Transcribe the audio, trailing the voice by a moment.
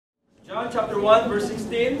John chapter 1 verse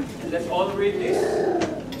 16. And let's all read this.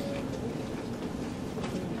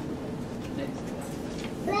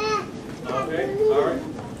 Okay, alright.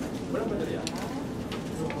 Walang madali yan.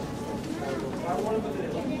 Walang madali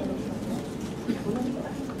yan.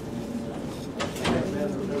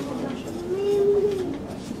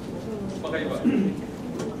 Magkaiba.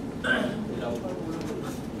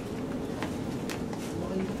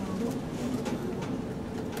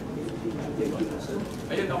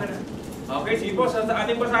 Ayun, okay na. Okay, sige po, sa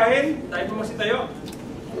ating basahin, tayo po magsitayo.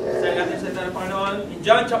 Sa ating salita ng Panginoon. In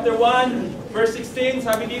John chapter 1, verse 16,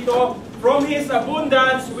 sabi dito, from His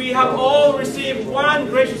abundance, we have all received one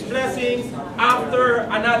gracious blessing after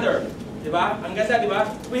another. Diba? Ang ganda, diba?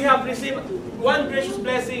 We have received one gracious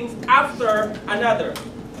blessing after another.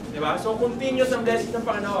 Diba? So, continuous ang blessing ng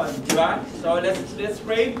Panginoon. Diba? So, let's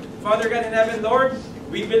pray. Father God in heaven, Lord,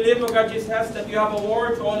 we believe, O God Jesus, that you have a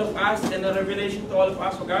word to all of us and a revelation to all of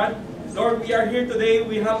us, O God. Lord, we are here today.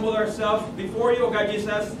 We humble ourselves before you, O God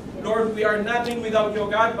Jesus. Lord, we are nothing without you,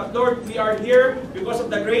 O God. But Lord, we are here because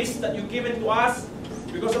of the grace that you've given to us,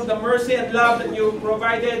 because of the mercy and love that you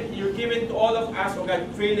provided, you're given to all of us, O God,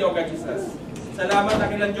 freely, O God Jesus. Salamat,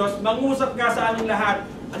 Dakilang Diyos. Mangusap ka sa aming lahat.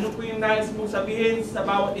 Ano po yung nais mong sabihin sa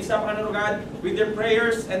bawat isa, Panginoon God, with their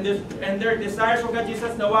prayers and their desires, O God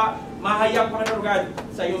Jesus, nawa, mahayag, Panginoon God,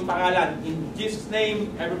 sa iyong pangalan. In Jesus'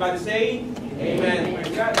 name, everybody say, Amen.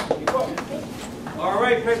 Praise God.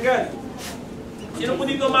 Alright, praise God. Sino po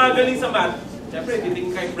dito magaling sa math? Siyempre,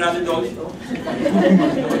 titingin kay Brother Dolly, no?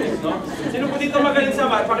 Sino po dito magaling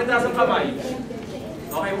sa math? Pakitaas ang kamay.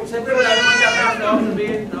 Okay, siyempre wala naman kataas, no?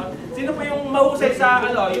 Sabihin, no? Sino po yung mahusay sa,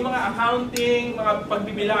 yung mga accounting, mga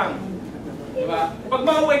pagbibilang? Diba? Pag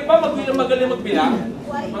mga wife pa, magaling magbilang?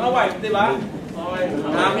 Mga wife, diba? Okay.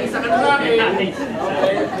 Nakakisa ka na sa akin. Okay.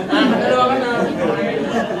 Nakakadalawa ka na. Okay.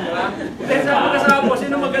 Diba? Then sa pagkasama po,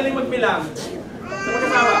 sino magaling magbilang? Sa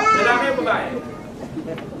pagkasama, lalaki o babae?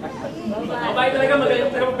 Babae talaga,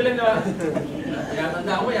 magaling talaga magbilang, diba? Kaya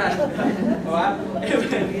tanda ko yan. Diba?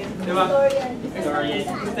 Diba? Historian.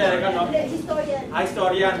 Talaga, no? Historian.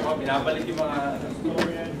 Historian. O, binabalik yung mga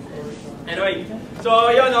historian. Anyway,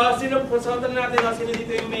 so yun, no? Sino natin, no? Sino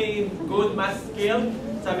dito yung may good math skill?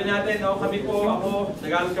 Sabi natin, no? Kami po, ako,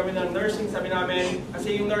 nag-aaral kami ng nursing. Sabi namin,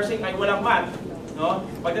 kasi yung nursing ay walang math. No?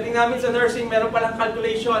 Pagdating namin sa nursing, meron palang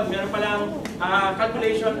calculation. Meron palang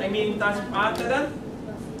calculation, I mean, dosage,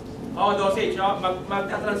 no?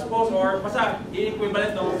 Mag-transpose or basta,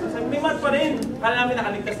 i-equivalent, no? So, may math pa rin. Kala namin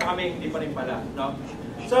nakaligtas na kami, hindi pa rin pala, no?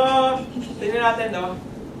 So, tingnan natin, no?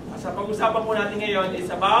 Sa pag-usapan po natin ngayon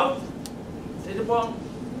is about, sino po ang,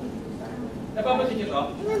 napapansin nyo to?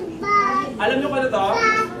 Alam nyo kung ano to?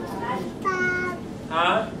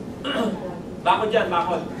 Ha? Bakod dyan,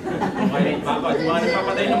 bakod. Okay, bakod. Mga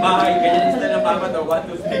nagpapatay ng bahay, ganyan yung style ng bakod, no? 1,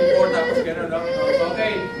 2, 3, 4, tapos gano'n, no?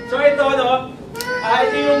 Okay. So, ito, no?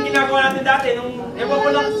 Ito yung ginagawa natin dati, nung, ewan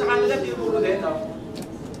ko lang sa kanila, tinuturo din, no?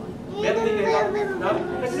 Meron din ganito, no?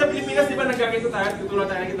 Kasi sa Pilipinas, di ba, nagkakito tayo, tutulong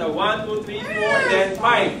tayo nakita, 1, 2, 3, 4, and then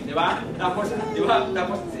 5, di ba? Tapos, di ba?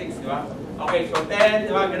 Tapos 6, di ba? Okay, so 10,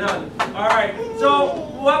 di ba? Ganon. Alright, so,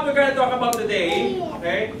 what we're gonna talk about today,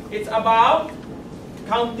 okay, it's about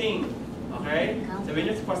counting. Okay? Sabihin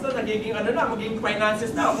nyo, si Pastor, nagiging ano na, magiging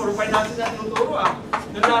finances na. Puro finances na tinuturo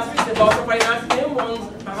Noong last week, about sa finances na yun, mukhang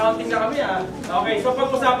accounting na kami Okay, so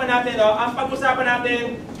pag-usapan natin, ang pag-usapan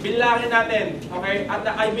natin, bilangin natin. Okay? At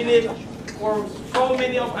I believe, for so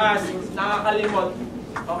many of us, nakakalimot.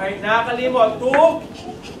 Okay? Nakakalimot to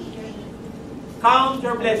count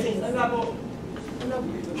your blessings. Ano nga po?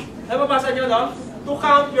 Nababasa nyo, no? To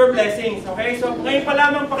count your blessings. Okay? So, ngayon pa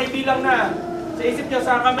lamang pakibilang na. Sa isip nyo,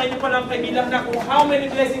 sa kamay nyo palang kabilang na kung how many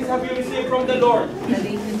blessings have you received from the Lord?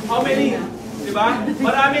 How many? Diba?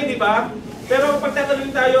 Marami, diba? Pero pagtatanungin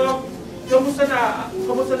tayo, kamusta na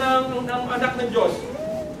ang anak ng Diyos?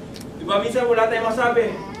 Diba? Minsan wala tayong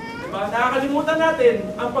masabi. Diba? Nakakalimutan natin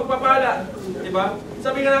ang pagpapala. Diba?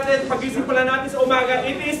 Sabi nga natin, pag-isip pala natin sa umaga,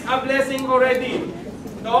 it is a blessing already.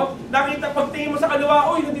 No? Nakita, pagtingin mo sa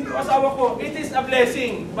kaliwa, uy, nandito asawa ko, it is a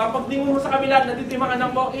blessing. Pagtingin mo sa kabila, nandito yung mga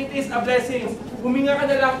anak mo, it is a blessing. Huminga ka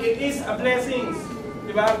na lang, it is a blessing.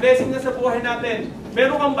 Diba? Blessing na sa buhay natin.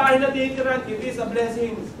 Meron kang bahay na tinitiran, it is a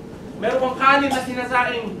blessing. Meron kang kanin na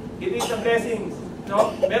sinasaing, it is a blessing.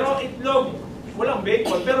 No? Meron itlog, walang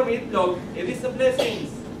bacon, pero may itlog, it is a blessing.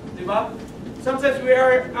 Diba? Sometimes we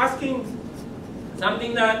are asking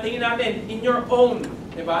something na tingin natin in your own.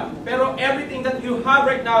 Diba? Pero everything that you have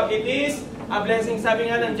right now, it is a blessing.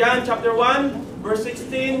 Sabi nga ng John chapter 1, verse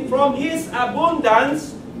 16, from His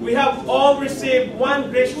abundance, we have all received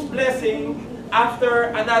one gracious blessing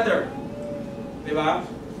after another. Diba?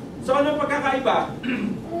 So, anong pagkakaiba?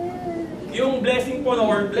 yung blessing po, no,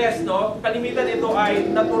 or blessed, no, kalimitan ito ay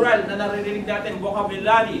natural na naririnig natin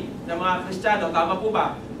vocabulary ng mga Kristiyano. Tama po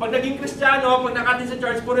ba? Pag naging Kristiyano, pag nakatin sa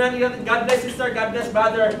church, puro narinig natin, God bless sister, God bless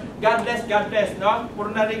brother, God bless, no?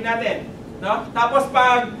 Puro narinig natin. No? Tapos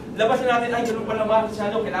pag labas na natin, ay, ganun pala mga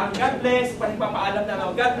Kristiyano, kailangan God bless, panipapaalam na, no?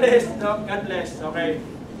 God bless, no? God bless, okay?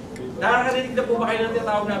 Nakakarinig na po ba kayo ng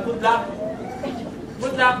tinatawag na good luck?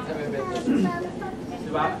 Good luck.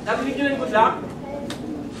 Diba? Narinig nyo na yung good luck?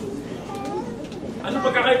 Ano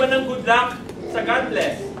pagkakaiba ng good luck sa God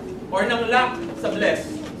bless? Or ng luck sa bless?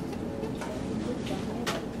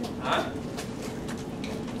 Ha?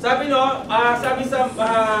 Sabi no, sabi sa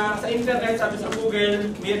internet, sabi sa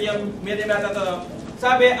Google, Miriam nata to.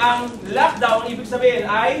 Sabi, ang luck daw, ang ibig sabihin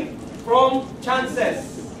ay from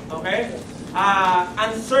chances. Okay?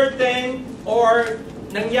 Uncertain or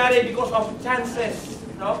nangyari because of chances.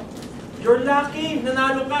 No? You're lucky,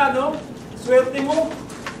 nanalo ka, no? Swerte mo.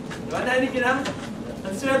 Diba? Narinig yun, ha?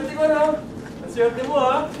 Ang swerte ko, no? Ang swerte mo,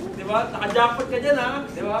 ha? Diba? Naka-jackpot ka dyan, ha?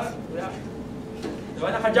 Diba? Diba?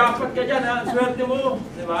 Naka-jackpot ka dyan, ha? Ang swerte mo.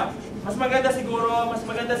 Diba? Mas maganda siguro, mas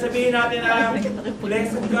maganda sabihin natin na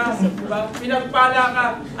blessed ka. Diba? Pinagpala ka.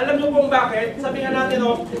 Alam niyo kung bakit? Sabihin natin,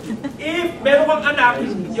 no? If meron kang anak,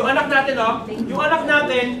 yung anak natin, no? Yung anak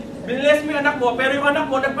natin, biniless mo yung anak mo, pero yung anak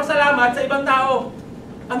mo nagpasalamat sa ibang tao.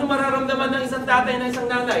 Ano mararamdaman ng isang tatay na isang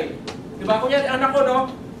nanay? Diba? Kunyari, anak ko, no?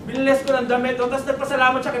 Biniless ko ng damit, no? Tapos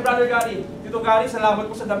nagpasalamat siya kay Brother Gary. Tito Gary, salamat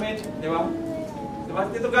po sa damit. Diba? Diba?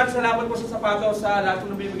 Tito Gary, salamat po sa sapatos, sa lahat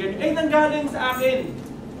ng bibigyan niyo. Eh, nanggaling sa akin.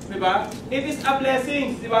 Diba? It is a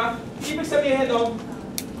blessing. Diba? Ibig sabihin, no?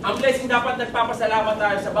 Ang blessing dapat nagpapasalamat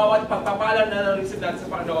tayo sa bawat pagpapalan na na-receive natin sa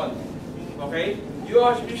Panginoon. Okay? You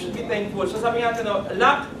should be thankful. So sabi natin, no?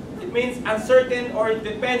 Luck, it means uncertain or it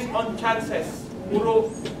depends on chances.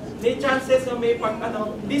 Puro may chances na may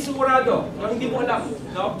hindi sigurado, no? Hindi mo alam,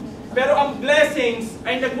 no? Pero ang blessings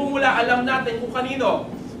ay nagmumula, alam natin kung kanino.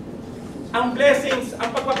 Ang blessings,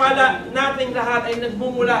 ang pagpapala nating lahat ay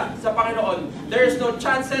nagmumula sa Panginoon. There is no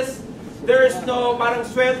chances, there is no parang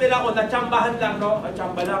swerte lang o natsambahan lang, no?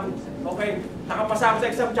 Tsamba lang. Okay? Nakapasa ako sa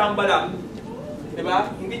exam, tsamba lang.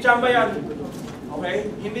 Diba? Hindi tsamba yan.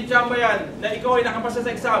 Okay? Hindi tsamba yan na ikaw ay nakapasa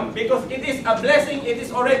sa exam because it is a blessing, it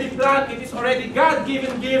is already planned, it is already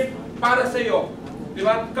God-given gift para sa iyo.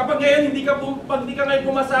 Diba? Kapag ngayon pag hindi ka ngayon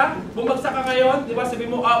pumasa, bumagsak ka ngayon, diba? Sabi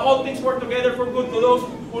mo, all things work together for good to those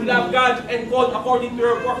who love God and called according to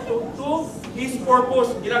your work to His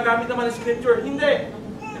purpose. Ginagamit naman ng Scripture. Hindi.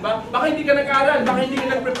 Diba? Baka hindi ka nag-aaral, baka hindi ka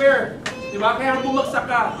nag-prepare. Diba? Kaya bumagsak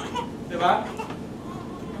ka. Diba?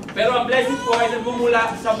 Pero ang blessing po ay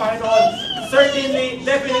nagmumula sa Panginoon. Certainly,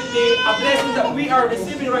 definitely, a blessing that we are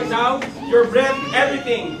receiving right now, your breath,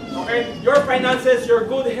 everything, okay? Your finances, your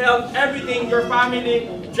good health, everything, your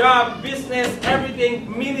family, job, business, everything,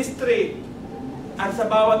 ministry. At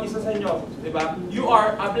sa bawat isa sa inyo, di ba? You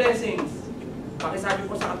are a blessing.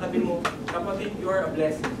 Pakisabi po sa katabi mo, kapatid, you are a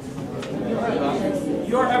blessing. Diba?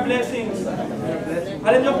 You are a blessing.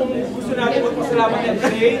 Alam niyo kung gusto natin magpasalamat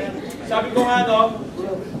today, sabi ko nga, no,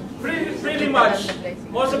 pretty much,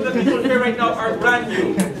 most of the people here right now are brand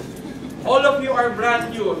new. All of you are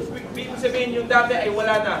brand new. Ibig sabihin yung dati ay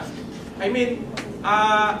wala na. I mean,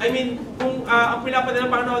 kung ang pinapadala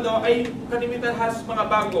ng Panginoon ay kalimitan has mga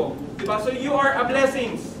bago. Diba? So you are a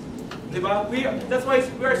blessing. Diba? That's why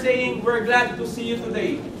we are saying we're glad to see you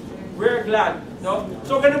today. We're glad. No?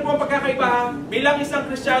 So ganun po ang pagkakaiba. Bilang isang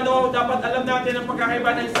Kristiyano, dapat alam natin ang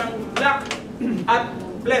pagkakaiba ng isang luck at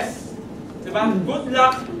bless. Diba? Good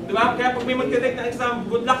luck. Diba? Kaya pag may magtitake ng exam,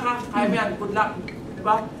 good luck ha. Kaya mo yan, good luck.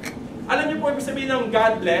 Diba? Alam niyo po ibig sabihin ng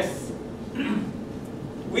God bless?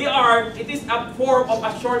 It is a form of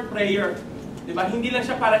a short prayer. Diba? Hindi lang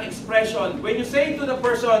siya para expression. When you say to the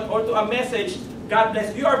person or to a message, God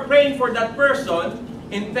bless, you are praying for that person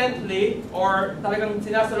intently or talagang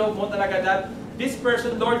sinasaloob mo talaga that this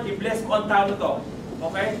person, Lord, i-bless mo ang tao na to.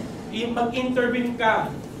 Okay? Mag-intervene ka.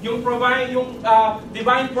 Yung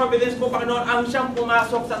divine providence mo, Panginoon, ang siyang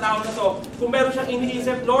pumasok sa tao na to. Kung meron siyang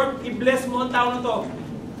iniisip, Lord, i-bless mo ang tao na to.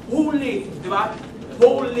 Holy, di ba?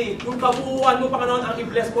 Holy. Yung kabuuan mo, Panginoon, ang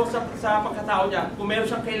i-bless mo sa pagkatao niya. Kung meron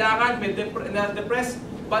siyang kailangan, may depressed,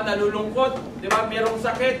 ba nalulungkot, di ba? Merong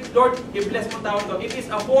sakit, Lord, i-bless mo ang tao to. It is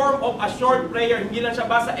a form of a short prayer. Hindi lang siya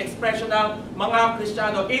basta expression ng mga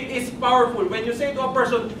Kristiyano. It is powerful. When you say to a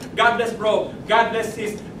person, God bless bro, God bless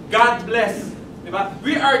sis, God bless. Diba?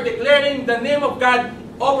 We are declaring the name of God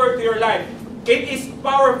over to your life. It is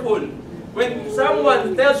powerful. When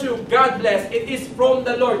someone tells you God bless, it is from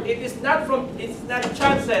the Lord. It's not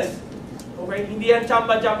chances. Okay? Hindi yan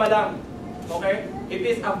chamba-chamba lang. Okay? It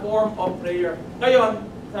is a form of prayer. Ngayon,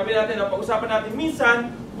 sabi natin, pag-usapan natin, minsan,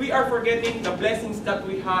 we are forgetting the blessings that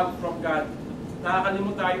we have from God.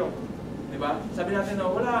 Nakakalimot tayo. Diba? Sabi natin na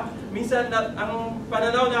wala. Minsan, ang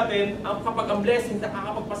pananaw natin, kapag ang blessing,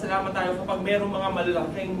 nakakapagpasalamat tayo kapag mayroong mga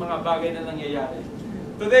malalaking mga bagay na nangyayari.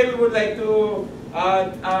 Today, we would like to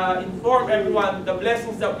inform everyone the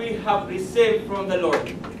blessings that we have received from the Lord.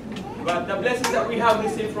 Diba? The blessings that we have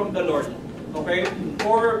received from the Lord. Okay?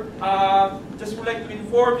 Or, just would like to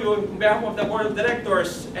inform you on behalf of the Board of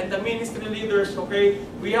Directors and the ministry leaders, okay?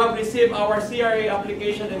 We have received our CRA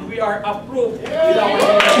application and we are approved with our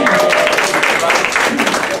diba?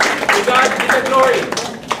 To God be the glory.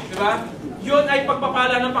 Diba? Yun ay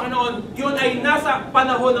pagpapala ng Panginoon. Yun ay nasa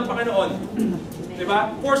panahon ng Panginoon.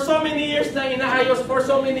 Diba? For so many years na inaayos, for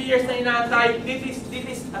so many years na inaantay, this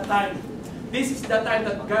is a time. This is the time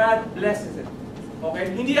that God blesses it.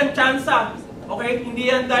 Okay? Hindi yan tsansa. Okay?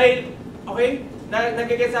 Hindi yan dahil, okay?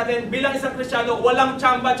 Nagigit sa atin, bilang isang Kristiyano, walang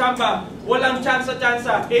tsamba-tsamba. Walang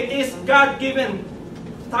tsansa-tsansa. It is God-given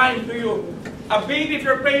time to you. A baby, if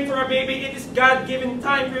you're praying for a baby, it is God-given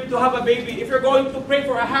time for you to have a baby. If you're going to pray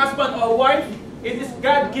for a husband or a wife, it is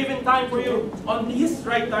God-given time for you on His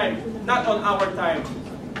right time, not on our time.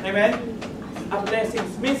 Amen? A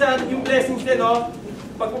blessings. Minsan, yung blessings din, no?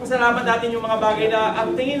 Pagpapasalamat natin yung mga bagay na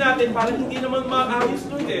ang tingin natin parang hindi naman maayos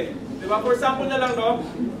doon eh. Diba? For example na lang, no?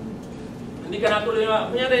 Hindi ka natuloy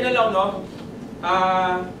na, kunyari na lang, no?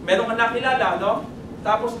 Meron ka nakilala, no?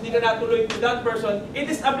 Tapos hindi ka natuloy to that person, it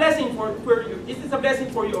is a blessing for you. It is a blessing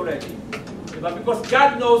for you already. Diba? Because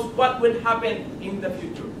God knows what will happen in the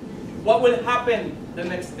future. What will happen the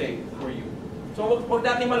next day for you. So huwag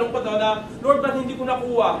natin malungkot, no, na, Lord, ba't hindi ko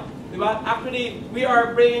nakuha? Diba? Actually, we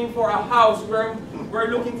are praying for a house. We're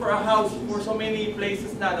looking for a house for so many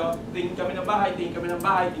places na, no? Tingin kami ng bahay, tingin kami ng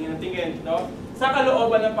bahay, tingin ng tingin, no? Sa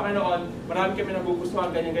kalooban ng Panginoon, marami kami nagugustuhan,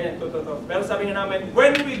 ganyan-ganyan, to. Pero sabi nga namin,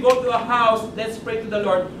 when we go to a house, let's pray to the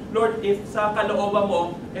Lord, Lord, if sa kalooban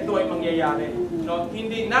mo, ito ay mangyayari. No?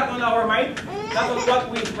 Hindi, not on our mind, not on what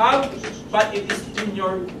we have, but it is in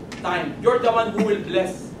your time. You're the one who will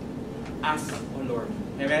bless us, O Lord.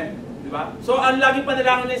 Amen? Diba? So, ang laging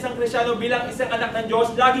panalangin ng isang Kristiyano bilang isang anak ng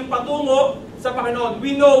Diyos, laging patungo sa Panginoon.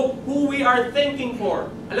 We know who we are thanking for.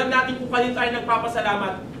 Alam natin kung kanino tayo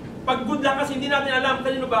nagpapasalamat. Pag good luck kasi hindi natin alam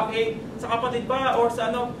kanino ba, sa kapatid ba or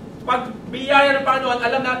sa ano. Pag biyaya ng Panginoon,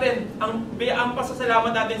 alam natin ang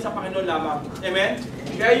pasasalamat natin sa Panginoon lamang. Amen?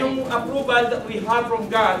 Kaya yung approval that we have from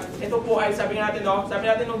God, ito po ay sabi natin, no? Sabi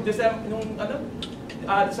natin nung December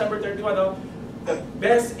 31, no? The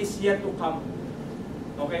best is yet to come.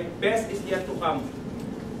 Okay? Best is yet to come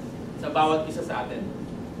sa bawat isa sa atin.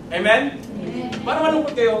 Amen? Amen. Parang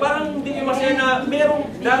malungkot kayo. Parang hindi kayo masaya na merong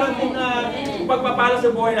darating na pagpapala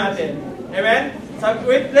sa buhay natin. Amen? So,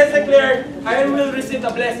 let's declare, I will receive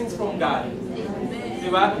the blessings from God.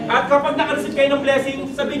 Diba? At kapag nakareceive kayo ng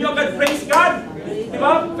blessing, sabihin nyo agad, praise God!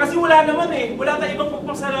 Diba? Kasi wala naman eh. Wala tayong ibang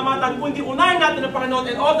pagpasalamatan kundi unahin natin ang Panginoon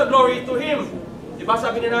and all the glory to Him. Diba?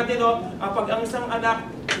 Sabi na natin, no, pag ang isang anak,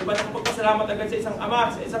 diba, nakapagpasalamat agad sa isang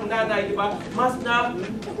ama, sa isang nanay, diba, mas na,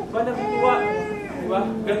 diba, natutuwa. Diba?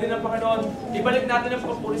 Ganun din ang Panginoon. Ibalik natin ang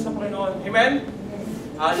pagpapuri sa Panginoon. Amen?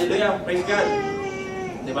 Hallelujah. Praise God.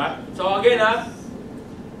 Diba? So again,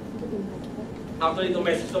 actually itong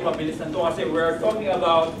message to mabilis na to kasi we're talking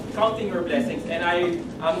about counting your blessings. And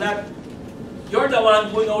I'm not, you're the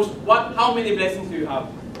one who knows how many blessings do you have.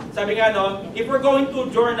 Sabi nga, no, if we're going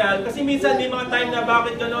to journal, kasi minsan may mga time na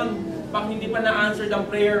bakit ganon, bakit hindi pa na-answer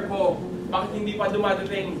ang prayer ko, bakit hindi pa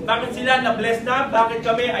dumadating, bakit sila na-bless na, bakit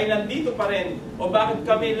kami ay nandito pa rin, o bakit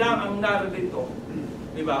kami lang ang narito.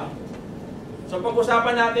 Diba? So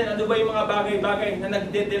pag-usapan natin, ano ba yung mga bagay-bagay na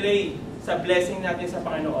nagde-delay sa blessing natin sa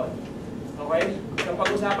Panginoon. Okay? So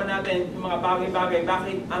pag-usapan natin yung mga bagay-bagay,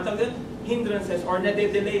 bakit, ang tawag din, hindrances or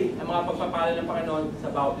nade-delay ang mga pagpapala ng Panginoon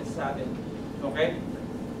sa bawat isa sa atin. Okay?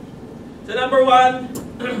 So number one,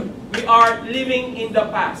 we are living in the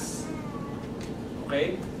past.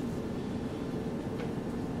 Okay?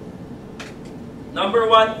 Number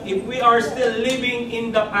one, if we are still living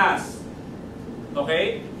in the past.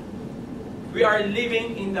 Okay? We are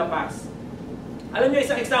living in the past. Alam niyo,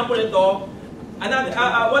 isang example nito,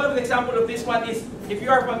 one of the example of this one is, if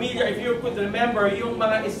you are familiar, if you could remember, yung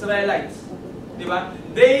mga Israelites. Diba?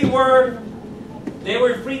 They were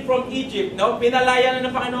free from Egypt, no? Pinalaya na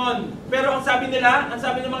ng Panginoon. Pero ang sabi ng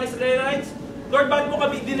mga Israelites, Lord, bakit mo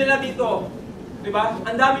kami dinala dito? Diba?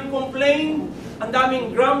 Ang daming complain, ang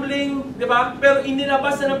daming grumbling, diba? Pero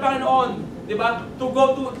inilabas na ng Panginoon, diba? To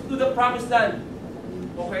go to the promised land.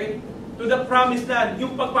 Okay? To the promised land.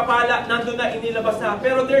 Yung pagpapala, nandun na, inilabas na.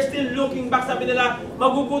 Pero they're still looking back. Sabi nila,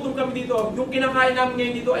 magugutom kami dito. Yung kinakain namin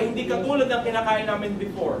ngayon dito ay hindi katulad ng kinakain namin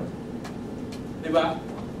before. Diba?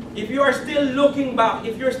 If you are still looking back,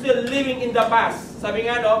 if you're still living in the past, sabi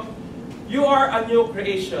nga no, you are a new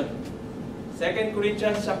creation. 2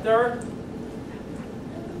 Corinthians chapter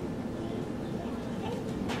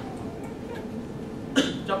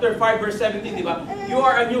 5 verse 17, di ba? You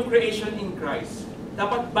are a new creation in Christ.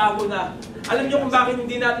 Dapat bago na. Alam niyo kung bakit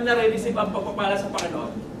hindi natin na-receive ang pagpapala sa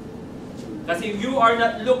Panginoon? Kasi you are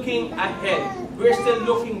not looking ahead. We're still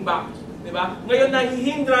looking back. Diba? Ngayon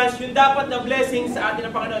nahihindrance yung dapat na blessing sa atin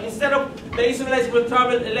ng Panginoon. Instead of the Israelites will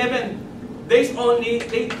travel 11 days only,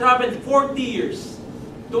 they traveled 40 years.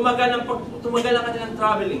 Tumagal ang kanilang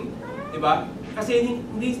traveling. Diba? Kasi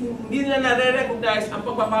hindi nila nare-recognize ang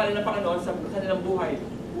pagpapala ng Panginoon sa kanilang buhay.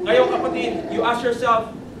 Ngayon kapatid, you ask yourself,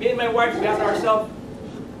 me and my wife, we ask ourselves,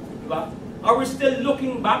 diba? Are we still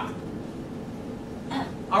looking back?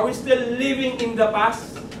 Are we still living in the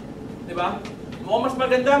past? Diba? Mas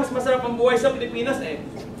maganda, mas masarap ang buhay sa Pilipinas eh.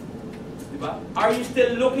 Diba? Are you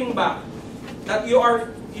still looking back? That you are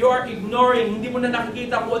ignoring, hindi mo na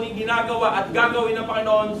nakikita kung ano yung ginagawa at gagawin ng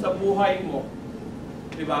Panginoon sa buhay mo.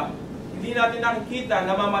 Diba? Hindi natin nakikita,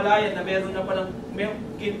 namamalayan na meron na palang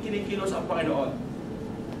kinikilos ang Panginoon.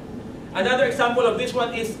 Another example of this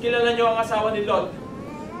one is, kilala nyo ang asawa ni Lot.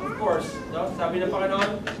 Of course, no? Sabi ng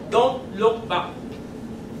Panginoon, don't look back.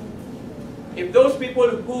 If those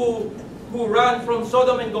people who run from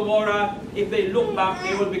Sodom and Gomorrah, if they look back,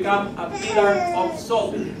 they will become a pillar of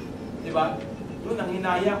salt. Diba? Doon, ang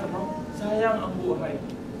hinaya ko, no? Sayang ang buhay.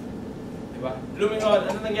 Diba? Lumingon,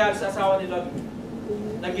 ano nangyari sa asawa ni Lot?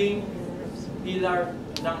 Naging pillar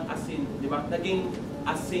ng asin. Diba? Naging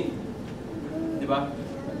asin. Diba?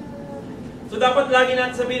 So, dapat lagi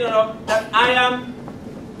natin sabihin, no? That I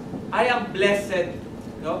am blessed.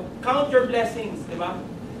 No? Count your blessings. Diba?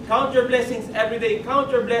 Count your blessings every day.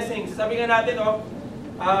 Count your blessings. Sabi nga natin,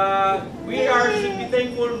 we should be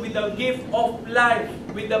thankful with the gift of life,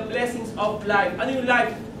 with the blessings of life. Ano yung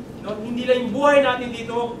life? No? Hindi lang yung buhay natin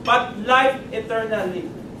dito, but life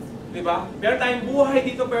eternally. Diba? Meron tayong buhay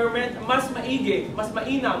dito, pero mas maigi, mas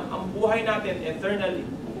mainam ang buhay natin eternally.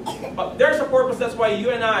 But there's a purpose. That's why you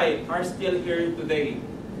and I are still here today.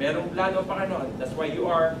 Merong plano ang Panginoon. That's why you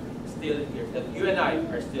are still here. That you and I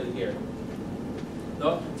are still here.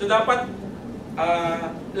 No? So dapat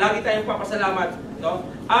lagi tayong papasalamat, no?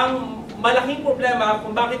 Ang malaking problema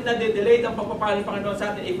kung bakit na-delay ang pagpapala ng Panginoon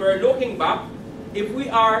sa atin, if we're looking back, if we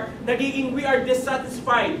are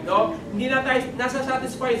dissatisfied, no? Hindi na tayo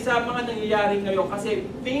nasa-satisfied sa mga nangyayari ngayon kasi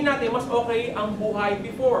tingin natin mas okay ang buhay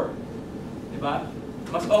before. Di ba?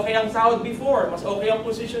 Mas okay ang sahod before, mas okay ang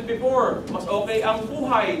position before, mas okay ang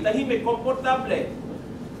buhay, tahimik, komportable.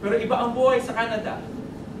 Pero iba ang buhay sa Canada.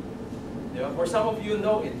 Diba? For some of you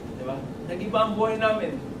know it, diba? Nag-iba ang buhay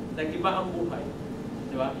namin, nag-iba ang buhay.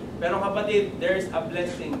 Diba? Pero kapatid, there is a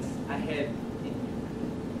blessing ahead in you.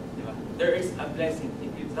 Diba? There is a blessing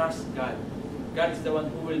if you trust God. God is the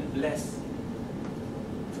one who will bless.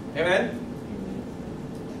 Amen?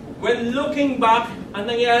 When looking back, ang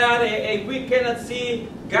nangyayari, we cannot see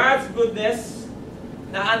God's goodness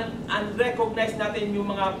na unrecognize natin yung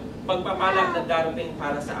mga pagpapala na darating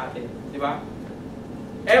para sa atin. Diba?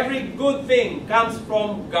 Every good thing comes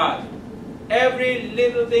from God. Every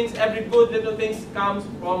little things, every good little things comes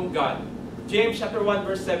from God. James chapter 1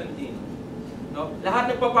 verse 17. No?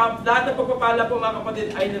 Lahat ng pagpapala po mga kapatid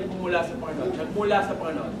ay nagmumula sa Panginoon. Nagmula sa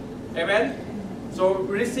Panginoon. Amen? So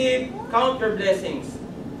receive, count your blessings.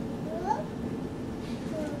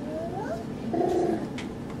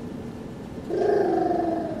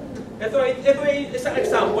 Ito ay isang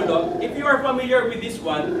example, no? If you are familiar with this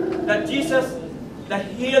one, that Jesus, the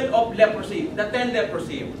healed of leprosy, the 10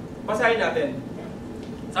 leprosy. Basahin natin.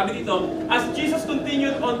 Sabi dito, as Jesus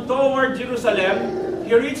continued on toward Jerusalem,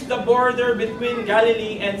 he reached the border between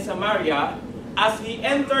Galilee and Samaria. As he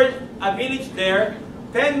entered a village there,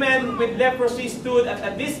 10 men with leprosy stood at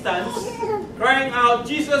a distance, crying out,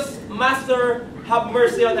 Jesus, Master, have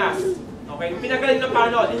mercy on us. Okay? Pinagaling ng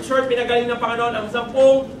Panginoon. In short, pinagaling ng Panginoon ang 10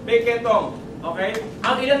 may ketong. Okay?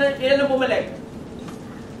 Ang ilan na bumalik?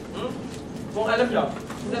 Kung alam nyo,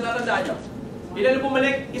 kung natatandaan nyo. Ilan na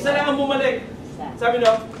bumalik? Isa lang ang bumalik. Sabi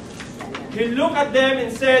nyo, he looked at them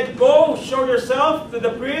and said, go, show yourself to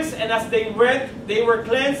the priest. And as they went, they were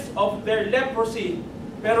cleansed of their leprosy.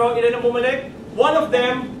 Pero ilan na bumalik? One of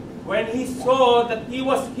them, when he saw that he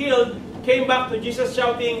was healed, came back to Jesus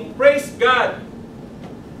shouting, praise God.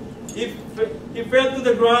 He fell to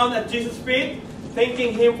the ground at Jesus' feet,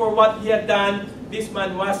 thanking him for what he had done. This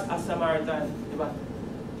man was a Samaritan. Diba?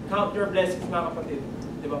 Count your blessings, mga kapatid.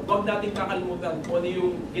 Diba? Huwag natin kakalimutan kung ano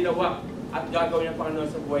yung ginawa at gagawin ng Panginoon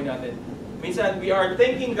sa buhay natin. Minsan, we are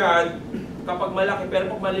thanking God kapag malaki, pero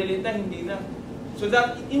pag maliliit na, hindi na. So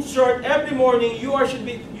that, in short, every morning,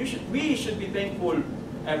 we should be thankful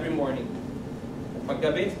every morning.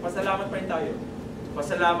 Paggabi, pasalamat pa rin tayo.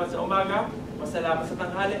 Pasalamat sa umaga, pasalamat sa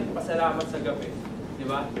tanghali, pasalamat sa gabi. Di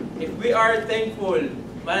ba? If we are thankful,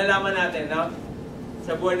 malalaman natin, no?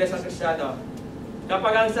 Sa buhay na isang Kristiyano,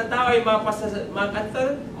 kapag ang isang tao ay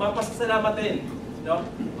mapasasalamatin, no?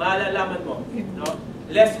 Malalaman mo, no?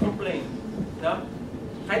 Less complain, no?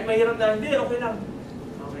 Kahit mahirap na, hindi, okay lang.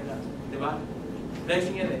 Okay lang. Di ba?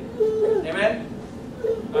 Blessing yan eh. Amen?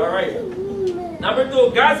 Alright. Number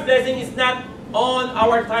 2, God's blessing is not on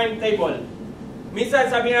our timetable.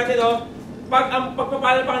 Minsan sabi natin, no, pag ang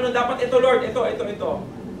pagpapala ng Panginoon, dapat ito Lord, ito.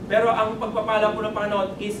 Pero ang pagpapala po ng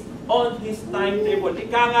Panginoon is on His timetable.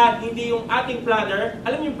 Ika nga, hindi yung ating planner.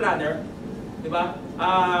 Alam niyo yung planner? Di ba?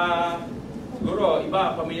 Siguro,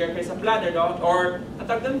 iba, familiar kayo sa planner, no? Or,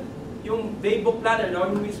 yung daybook planner, no?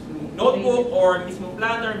 Yung notebook or mismo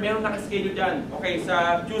planner, meron nakaschedule dyan. Okay,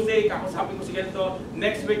 sa Tuesday, kakusapin ko si ganito.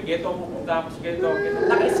 Next week, geto, pupunta ako si ganito.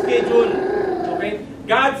 Nakaschedule. Okay?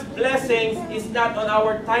 God's blessings is not on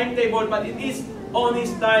our timetable, but it is on His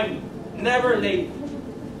time. Never late.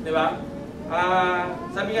 Diba?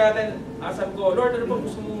 Sabi nga natin, sabi ko, Lord, ano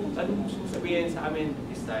gusto mo sabihin sa amin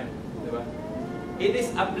this time? Diba? It is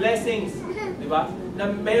a blessings. Diba? Na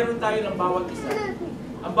meron tayo ng bawat isa.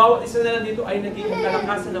 Ang bawat isa na lang dito ay naging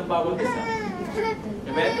kalakasan ng bawat isa.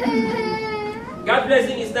 Amen? God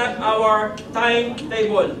blessing is not our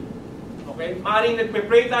timetable. Okay? Maaaring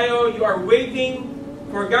nagpe-pray tayo, you are waiting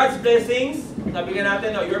for God's blessings. Sabi nga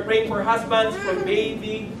natin, no, you're praying for husbands, for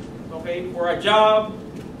baby, okay, for a job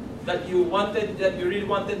that you really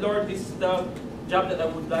wanted, Lord. This is the job that I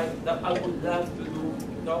would love to do.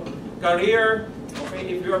 No? Career,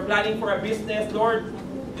 okay, if you are planning for a business, Lord,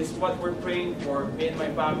 this is what we're praying for, me and my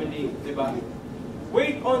family, diba?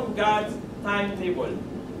 Wait on God's timetable.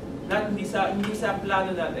 Hindi sa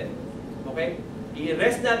plano natin. Okay?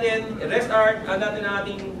 I-rest natin natin ang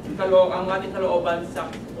ating kalooban sa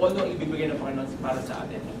kung ano ibibigay ng Panginoon para sa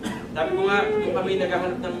atin. Sabi ko nga, kung kami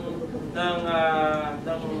naghahanap ng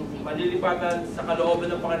malilipatan sa kalooban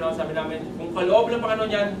ng Panginoon, sabi namin, kung kalooban ng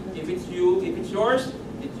Panginoon yan, if it's yours,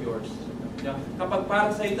 it's yours. No? Kapag para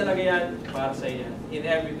sa iyo talaga yan, para sa iyo yan. In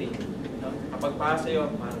everything. No? Kapag para sa iyo,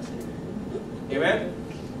 para sa iyo. Amen?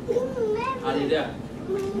 Hallelujah.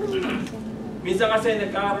 Minsan kasi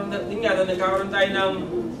nagkaroon tayo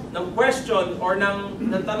ng question or ng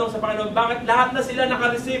tanong sa Panginoon, bakit lahat na sila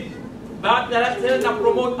naka-receive? Bakit lahat sila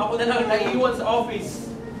na-promote? Ako na lang naiiwan sa office.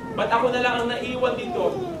 Ba't ako na lang ang naiiwan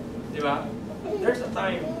dito? Diba? There's a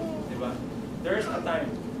time. Diba? There's a time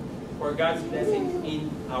for God's blessing in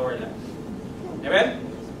our lives. Amen?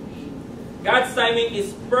 God's timing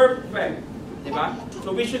is perfect. Diba? So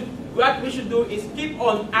what we should do is keep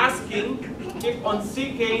on asking, keep on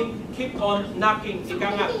seeking, keep on knocking. Ika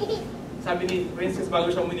nga, sabi ni Princess bago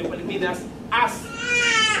siya umuwi ng Pilipinas, ask,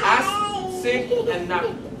 seek, and knock.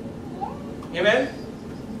 Amen?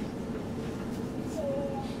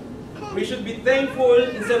 We should be thankful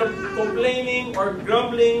instead of complaining or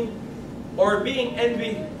grumbling or being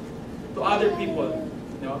envy to other people.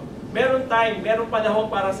 No? Meron panahon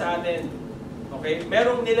para sa atin. Okay?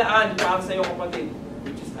 Merong nilaan para sa iyo, kapatid,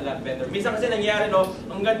 which is a lot better. Minsan kasi nangyari, no?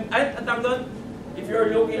 If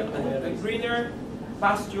you're looking at a greener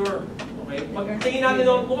pasture, okay? Pag tingin natin,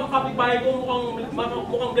 no, mukhang kapitbahay ko,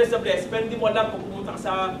 mukhang blessed na blessed, pero hindi mo alam kung pumunta ka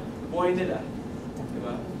sa buhay nila.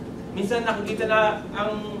 Diba? Minsan nakikita na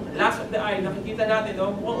ang last of the eye, nakikita natin,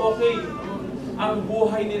 no? Mukhang okay ang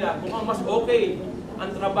buhay nila, mukhang mas okay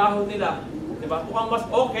ang trabaho nila. Diba? Mukhang mas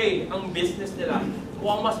okay ang business nila.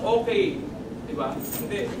 Mukhang mas okay. Diba?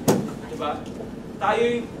 Hindi. Diba?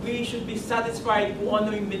 We should be satisfied kung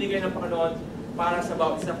ano yung binigay ng Panginoon para sa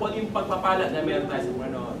bawat isa. Kung ano yung pagpapala na meron tayo sa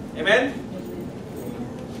Panginoon. Amen?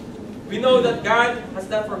 We know that God has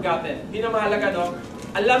not forgotten. Hindi na mahalaga, no?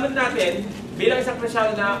 Alaman natin, bilang isang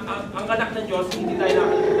Kristyano na ang anak ng Diyos, hindi tayo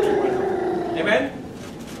nakalimutan ng Panginoon. Amen?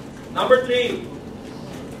 Number 3.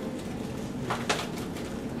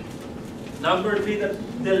 Number 3 that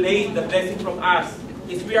delayed the blessing from us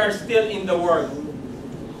is we are still in the world.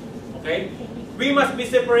 Okay? We must be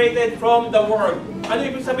separated from the world. Ano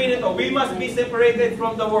ibig sabihin nito? We must be separated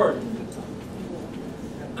from the world.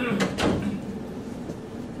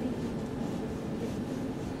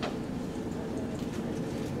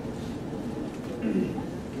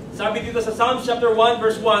 Sabi dito sa Psalms chapter 1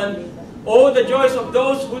 verse 1, oh, the joys of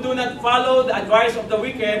those who do not follow the advice of the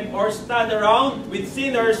wicked or stand around with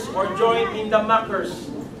sinners or join in the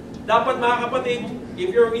mockers. Dapat mga kapatid,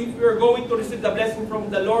 if you're going to receive the blessing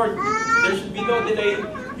from the Lord, there should be no delay.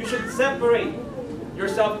 You should separate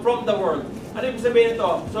yourself from the world. Ano ibig sabihin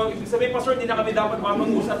nito? So, ibig sabihin, Pastor, hindi na kami dapat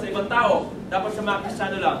mag-usap sa ibang tao. Dapat sa mga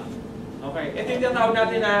Kristiyano lang. Okay. Ito yung tinatawag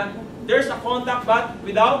natin na there's a contact but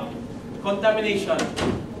without contamination.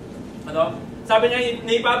 Ano? Sabi niya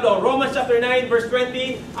ni Pablo, Romans chapter 9, verse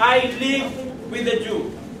 20, I live with the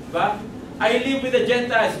Jew. Diba? I live with the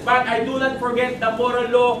Gentiles, but I do not forget the moral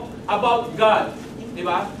law about God.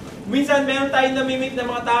 Diba? Minsan, meron tayong namimit ng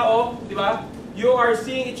mga tao, diba? You are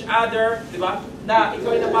seeing each other, diba? Na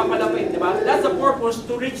ikaw ay napapalapit, diba? That's the purpose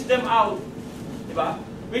to reach them out. Diba?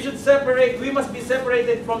 We should separate, we must be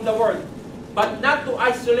separated from the world, but not to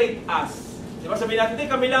isolate us. Diba? Sabihin natin, hindi,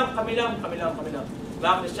 kami lang.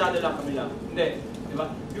 Mga Kristiyano lang, kami lang. Hindi. Diba?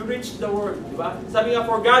 You reach the world, diba? Sabi nga,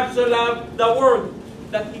 for God so loved the world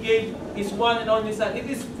that He gave His one and only Son. It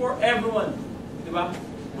is for everyone. Diba?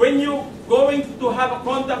 When you going to have a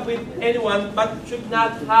contact with anyone, but should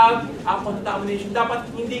not have a contamination. Dapat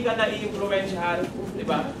hindi ka na-i-influensyahan.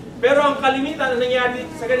 Diba? Pero ang kalimitan na nangyari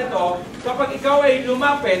sa ganito, kapag ikaw ay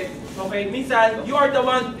lumapit, okay, minsan, you are the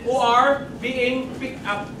one who are being picked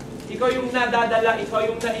up. Ikaw yung nadadala, ikaw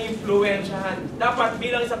yung na-influensyahan. Dapat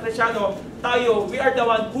bilang isang Kristiyano, tayo, we are the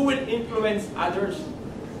one who will influence others.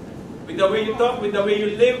 With the way you talk, with the way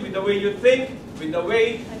you live, with the way you think, with the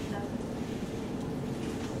way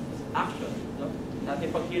action, no?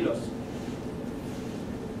 Natin pagkilos.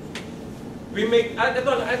 We make, at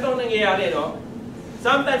ito nangyayari, no?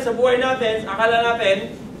 Sometimes sa buhay natin, akala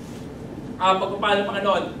natin, pagpapala ng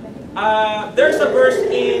Panginoon. There's a verse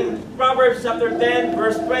in Proverbs chapter 10,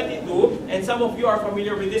 verse 22, and some of you are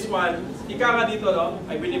familiar with this one. Ika nga dito, no?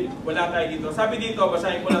 I believe wala tayo dito. Sabi dito,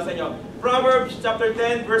 basahin ko lang sa inyo. Proverbs chapter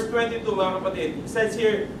 10, verse 22, mga kapatid. It says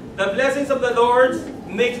here, the blessings of the Lord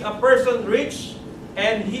makes a person rich,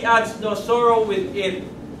 and He adds no sorrow with it.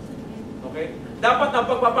 Okay? Dapat ang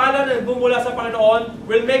pagpapala na bumula sa Panginoon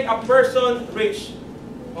will make a person rich.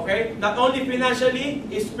 Okay? Not only financially,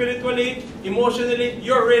 spiritually, emotionally,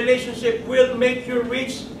 your relationship will make you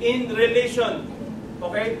rich in relation.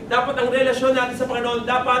 Okay? Dapat ang relasyon natin sa Panginoon,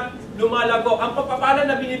 dapat lumalago. Ang pagpapala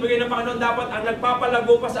na binibigay ng Panginoon, dapat ang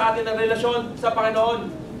nagpapalago pa sa atin ng relasyon sa Panginoon.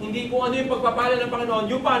 Hindi kung ano yung pagpapala ng Panginoon,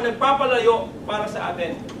 yung pa nagpapalayo para sa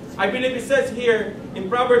atin. I believe it says here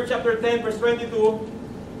in Proverbs chapter 10, verse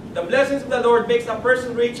 22, the blessings of the Lord makes a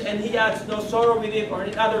person rich, and He adds no sorrow with it. Or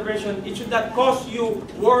in other version, it should not cause you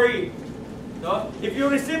worry. No? If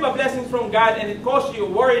you receive a blessing from God and it causes you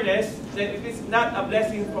worriness, then it is not a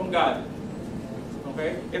blessing from God.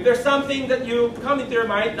 Okay? If there's something that you come into your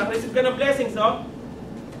mind, nakareceive ka ng blessings, no?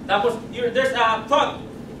 Tapos there's a thought,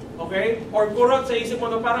 okay? Or kurot sa isip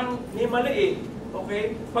mo, no? Parang may mali eh.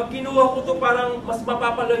 Okay? Pag kinuha ko to, parang mas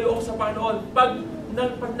mapapalayo ako sa Panginoon. Pag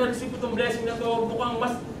na-receive ko itong blessing na to, mukhang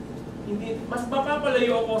mas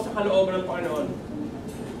mapapalayo ako sa kalooban ng Panginoon.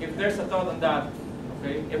 If there's a thought on that,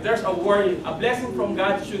 okay? If there's a worry, a blessing from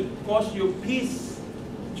God should cause you peace.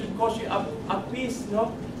 Should cause you a peace,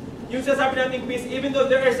 no? Yung sasabi natin peace, even though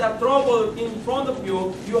there is a trouble in front of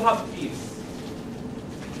you, you have peace.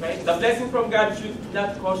 Okay? The blessing from God should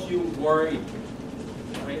not cause you worry.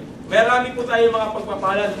 Okay? Marami po tayo mga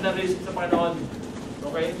pagpapala na receive sa Panginoon.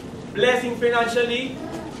 Okay? Blessing financially.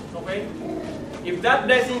 Okay? If that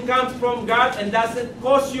blessing comes from God and doesn't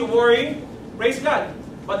cause you worry, praise God.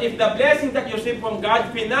 But if the blessing that you receive from God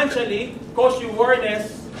financially cause you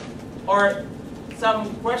worriness or some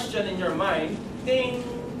question in your mind, ding,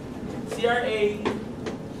 CRA,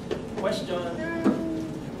 question.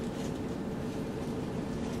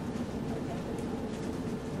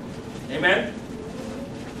 Amen?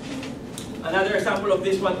 Another example of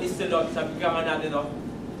this one is si Lot. Sabi ka nga natin, no?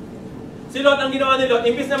 Si Lot, ang ginawa ni Lot,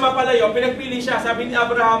 imbis na mapalayo, pinagpili siya. Sabi ni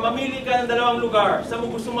Abraham, mamili ka ng dalawang lugar. Saan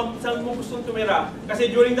mo gustong tumira?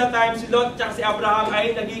 Kasi during that time, si Lot at si Abraham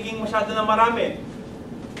ay nagiging masyado na marami.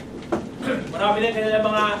 Marami na kanilang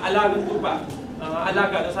mga alagang tupa.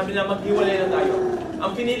 Alaga. Sabi na, maghiwalay na tayo.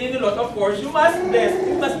 Ang pinili ni Lot, of course, you must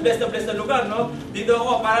bless na lugar, no? Dito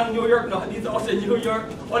ako, parang New York, no? Dito ako sa New York.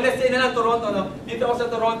 O let's say na lang Toronto, no? Dito ako sa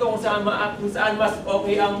Toronto kung saan mas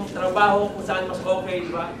okay ang trabaho, kung saan mas okay, di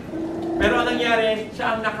ba? Pero ang nangyari,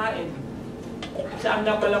 siya ang nakain. Siya ang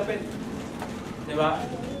napalapit. Di ba?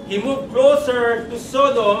 He moved closer to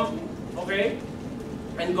Sodom, okay?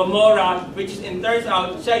 And Gomorrah, which in turns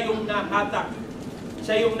out, siya yung nahatak.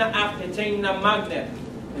 Siya yung na-act, siya yung na-magnet.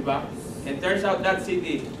 Di ba? And turns out that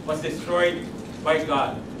city was destroyed by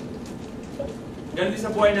God. Ganun din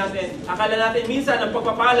sa buhay natin. Akala natin minsan ang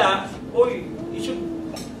pagpapala, you should.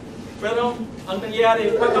 Pero ang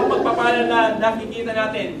nangyayari, pag ang pagpapala na nakikita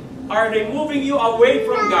natin are removing you away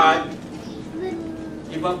from God,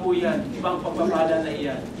 iba po yan. Ibang pagpapala na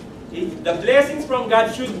iyan. The blessings from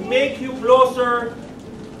God should make you closer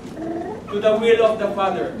to the will of the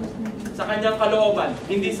Father. Sa kanyang kalooban.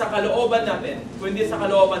 Hindi sa kalooban natin, kundi sa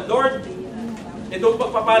kalooban. Lord, itong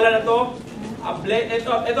pagpapala na to,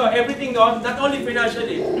 ito, everything no, not only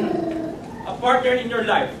financially, a partner in your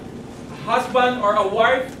life, a husband or a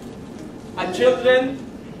wife, a children,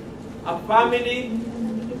 a family,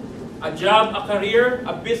 a job, a career,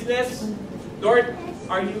 a business. Lord,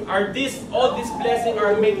 all these blessings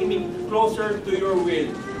are making me closer to your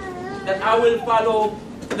will. That I will follow,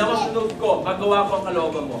 na masunod ko, magawa ko ang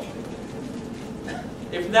kalooban mo.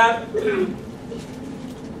 If not,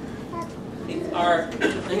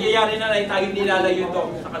 nangyayari na tayo nilalayo ito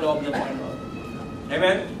sa kaloob ng Panginoon.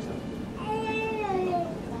 Amen?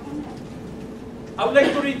 I would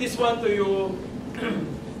like to read this one to you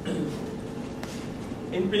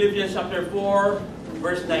in Philippians chapter 4,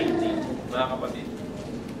 verse 19, mga kapatid.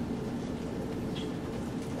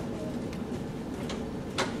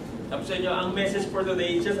 Tapos sa inyo, ang message for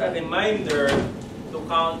today is just a reminder to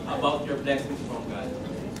count about your blessings from God.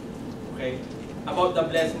 Okay? About the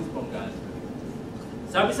blessings from God.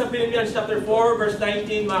 Sabi sa Philippians chapter 4, verse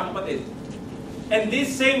 19, mga kapatid, and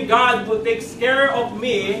this same God who takes care of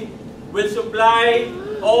me will supply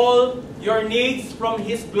all your needs from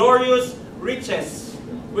His glorious riches,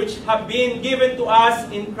 which have been given to us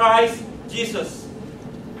in Christ Jesus.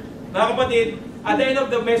 Mga kapatid, at the end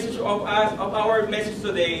of the message of our message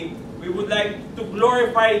today, we would like to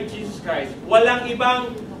glorify Jesus Christ. Walang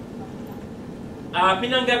ibang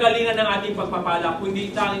pinanggagalingan ng ating pagpapala,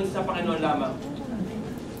 kundi tanging sa Panginoon lamang.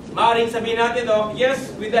 Maaaring sabihin natin,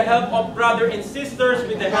 yes, with the help of brothers and sisters,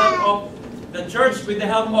 with the help of the church, with the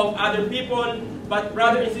help of other people, but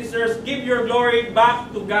brothers and sisters, give your glory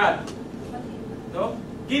back to God. No?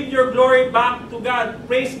 Give your glory back to God.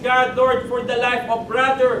 Praise God, Lord, for the life of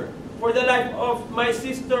brother, for the life of my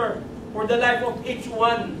sister, for the life of each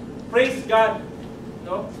one. Praise God.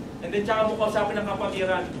 No? And then tsaka mo kausapin ng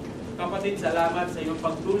kapatiran. Kapatid, salamat sa iyong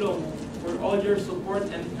pagtulong for all your support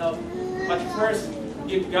and help. But first,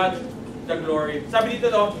 give God the glory. Sabi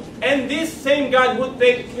dito, and this same God who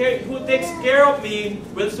takes care of me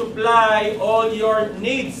will supply all your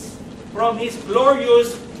needs from His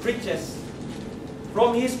glorious riches.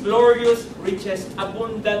 From His glorious riches,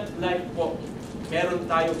 abundant life po, meron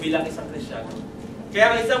tayo bilang isang Kristiyano.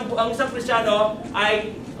 Kaya ang isang Kristiyano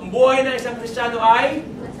ay, ang buhay ng isang Kristiyano ay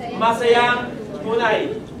masayang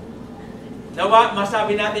tunay. Nawa,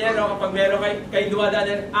 masabi natin yan, kapag meron kayo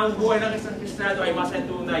dumadaan, ang buhay ng isang Kristiyano ay masayang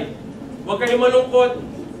tunay. Huwag kayong malungkot.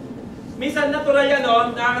 Minsan natural yan,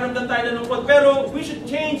 nakakaramdam tayo ng lungkot, pero we should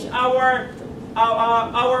change our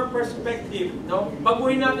perspective, no?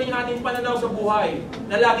 Baguhin natin yung ating pananaw sa buhay.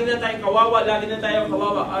 Na lagi na tayong kawawa, lagi na tayong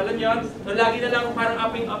kawawa. Alam niyo, na lagi na lang parang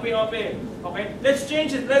aping. Okay? Let's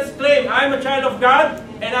change it. Let's claim, I'm a child of God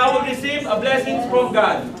and I will receive a blessings from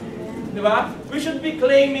God. Di ba? We should be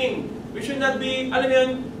claiming. We should not be, alam niyo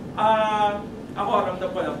yun, ako, ramdam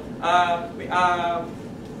ko lang,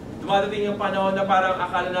 dumadating yung panahon na parang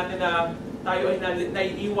akala natin na tayo ay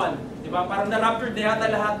naiiwan. Diba? Parang na-raptured na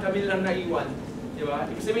yata lahat, kami lang naiwan. Diba?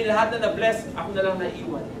 Ibig sabihin lahat na na-bless, ako na lang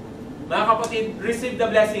naiwan. Mga kapatid, receive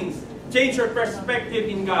the blessings. Change your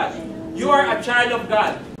perspective in God. You are a child of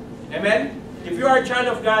God. Amen? If you are a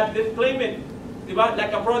child of God, then claim it. Diba?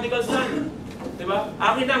 Like a prodigal son. Diba?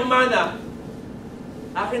 Akin ang mana.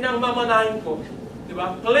 Akin ang mamanahin ko.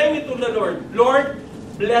 Diba? Claim it to the Lord. Lord,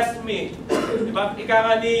 bless me. Diba? Ika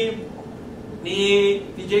nga ni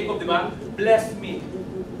Jacob, diba? Bless me.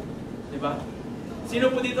 Diba?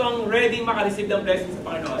 Sino po dito ang ready makareceive ng blessings sa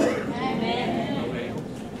Panginoon? Amen. Okay.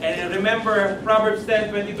 And remember, Proverbs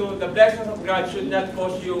 10:22, the blessings of God should not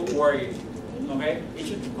cause you worry. Okay? It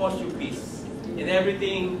should cause you peace in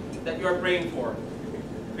everything that you are praying for.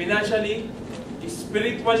 Financially,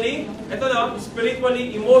 spiritually,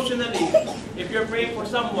 spiritually, emotionally, if you're praying for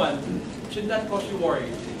someone, it should not cause you worry.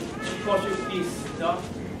 It should cause you peace. No?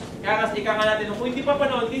 Kaya kasi ika nga natin, kung hindi pa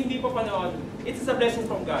panood, it is a blessing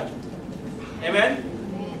from God. Amen?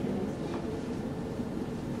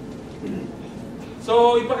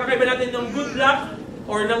 So, ipagkakaiba natin ng good luck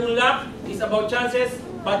or ng luck is about chances,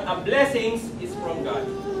 but a blessings is from God.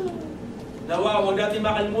 Nawa, huwag natin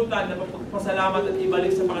makalimutan na magpasalamat at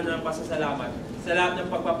ibalik sa Panginoon ang pasasalamat sa lahat ng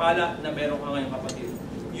pagpapala na meron ka ngayon, kapatid.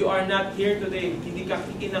 You are not here today. Hindi ka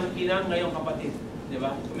kikinang-kinang ngayon, kapatid.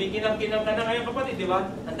 Diba? Kumikinang-kinang ka na ngayon, kapatid, diba?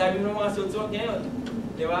 Ang dami ng mga suot-suot ngayon.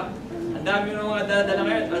 Diba? Ang dami ng mga dala-dala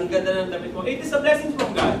ngayon. Ang ganda ng damit mo. It is a blessing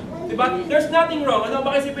from God. Diba? There's nothing wrong. Ano,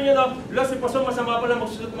 baka isipin nyo, Lord, si Pastor, masama pala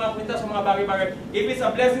magsusuot mga kwintas sa mga bagay-bagay. If it's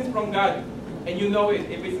a blessing from God, and you know it,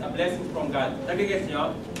 if it's a blessing from God, nagigets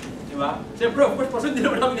nyo? Diba? Siyempre, of course, Pastor, hindi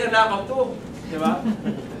naman namin nanakaw to. Di ba?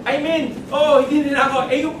 I mean, hindi nila ako.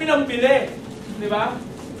 Yung pinambili. Di ba?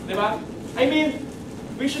 Di ba? I mean,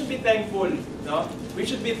 we should be thankful. No? We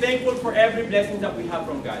should be thankful for every blessing that we have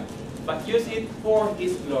from God. But use it for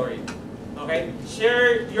His glory. Okay?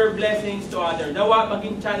 Share your blessings to others. Nawa,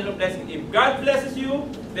 maging channel of blessing. If God blesses you,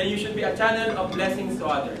 then you should be a channel of blessings to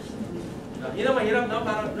others. Yun ang mahirap, no?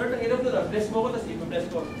 Parang, Lord, ang hirap doon. Bless mo ko, tapos i-bless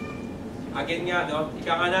ko. Again nga, no?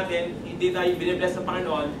 Ika nga natin, hindi tayo binibless ng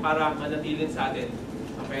Panginoon para manatilin sa atin.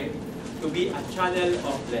 Okay? To be a channel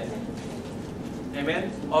of blessing. Amen?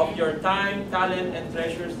 Of your time, talent, and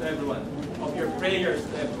treasures to everyone. Of your prayers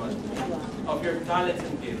to everyone. Of your talents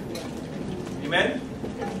and gifts. Amen?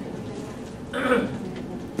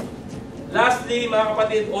 Lastly, mga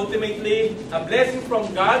kapatid, ultimately, a blessing from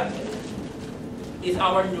God is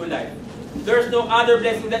our new life. There's no other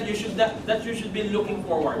blessing that you should be looking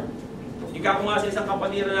forward. Ika ko nga sa isang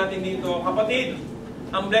kapatiran natin dito, kapatid,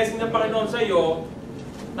 ang blessing ng Panginoon sa iyo,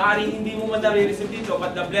 maaaring hindi mo man nare-receive dito,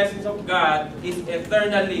 but the blessings of God is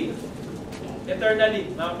eternally.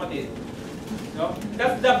 Eternally, mga kapatid. No?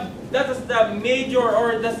 That's the major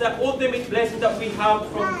or that's the ultimate blessing that we have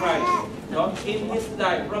from Christ. No? In His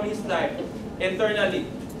life, from His life, eternally.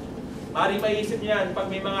 Maaaring maiisip niyan pag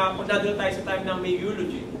may mga, kung dadalo tayo sa time ng may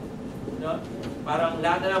eulogy. No? Parang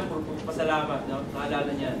lahat na lang puro pasalamat, no?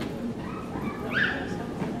 Maalala niyan.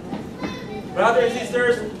 Brothers and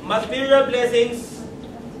sisters, material blessings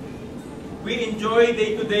we enjoy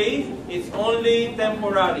day to day, it's only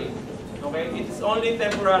temporary. Okay? It is only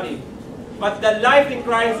temporary. But the life in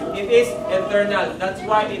Christ, it is eternal. That's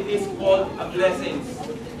why it is called a blessing.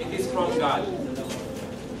 It is from God.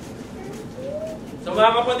 So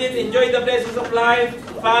mga kapatid, enjoy the blessings of life,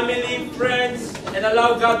 family, friends, and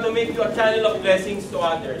allow God to make you a channel of blessings to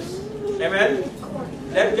others. Amen?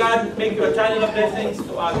 Let God make you a channel of blessings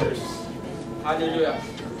to others. Hallelujah.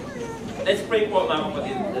 Let's pray po mga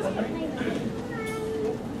kapatid. Let's pray.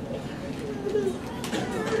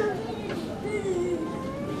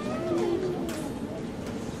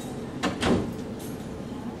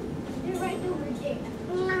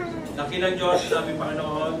 Dakilang Diyos, namin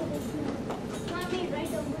Panginoon,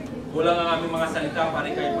 kulang ang aming mga salita para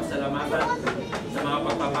kayo pasalamatan sa mga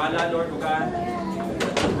pagpapala, Lord, O God,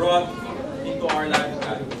 that you brought into our life,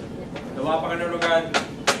 God. Nawa, Panginoon, O God,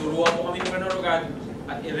 turuan mo kami, Panginoon, O God,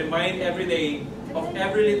 at i-remind every day of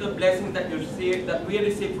every little blessing that we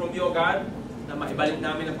receive from you, O God, na maibalik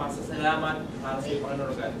namin ang pasasalamat para sa iyo, Panginoon,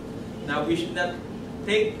 O God. Now, we should not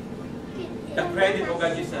take the credit, O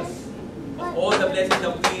God, Jesus, of all the blessings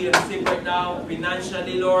that we receive right now,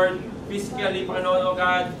 financially, Lord, physically, Panginoon, O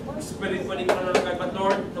God, spiritually, Panginoon, O God, but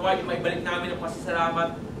Lord, nawag maibalik namin ang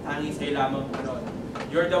pasasalamat, tanging sa iyo lamang, Panginoon.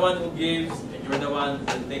 You're the one who gives, and you're the one who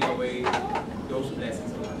will take away those blessings,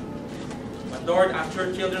 O God. But Lord, as your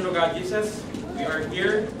children, O God, Jesus, we are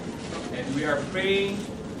here, and we are praying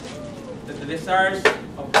that the desires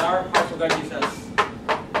of our hearts, O God, Jesus,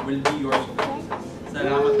 will be yours, O God, Jesus.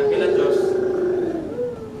 Salamat na kila Diyos.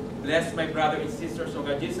 Bless my brother and sisters, O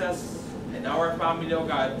God, Jesus, and our family, O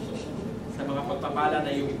God, sa mga pagpapala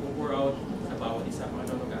na iyong ipupur out sa bawat isa,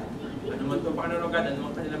 Panginoon, O God. Ano man ito, Panginoon, O God, ano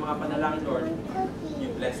man kanilang mga panalangin, Lord,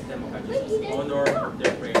 you bless them, O God, Jesus. Honor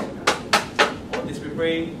their prayers, O God. All this we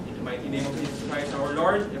pray in the mighty name of Jesus Christ, our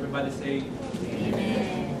Lord. Everybody say,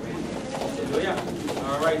 Amen. Hallelujah.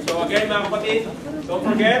 Alright, so again, mga kapatid, don't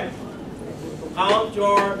forget to count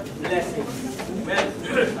your blessings. Amen.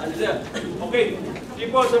 Hallelujah. Okay.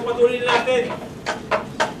 People, so patuloy na natin.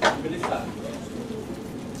 Bilis na.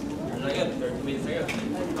 Ano na yun? 30 minutes na yun.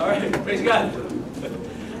 Alright, praise God.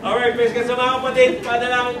 Alright, praise God. So mga kapatid,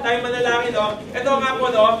 panalangin, tayo manalangin, no? Ito nga po,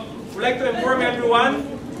 no? We'd like to inform everyone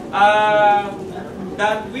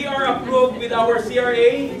that we are approved with our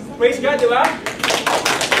CRA. Praise God, di ba?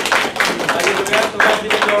 Hallelujah. To God be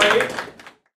the glory.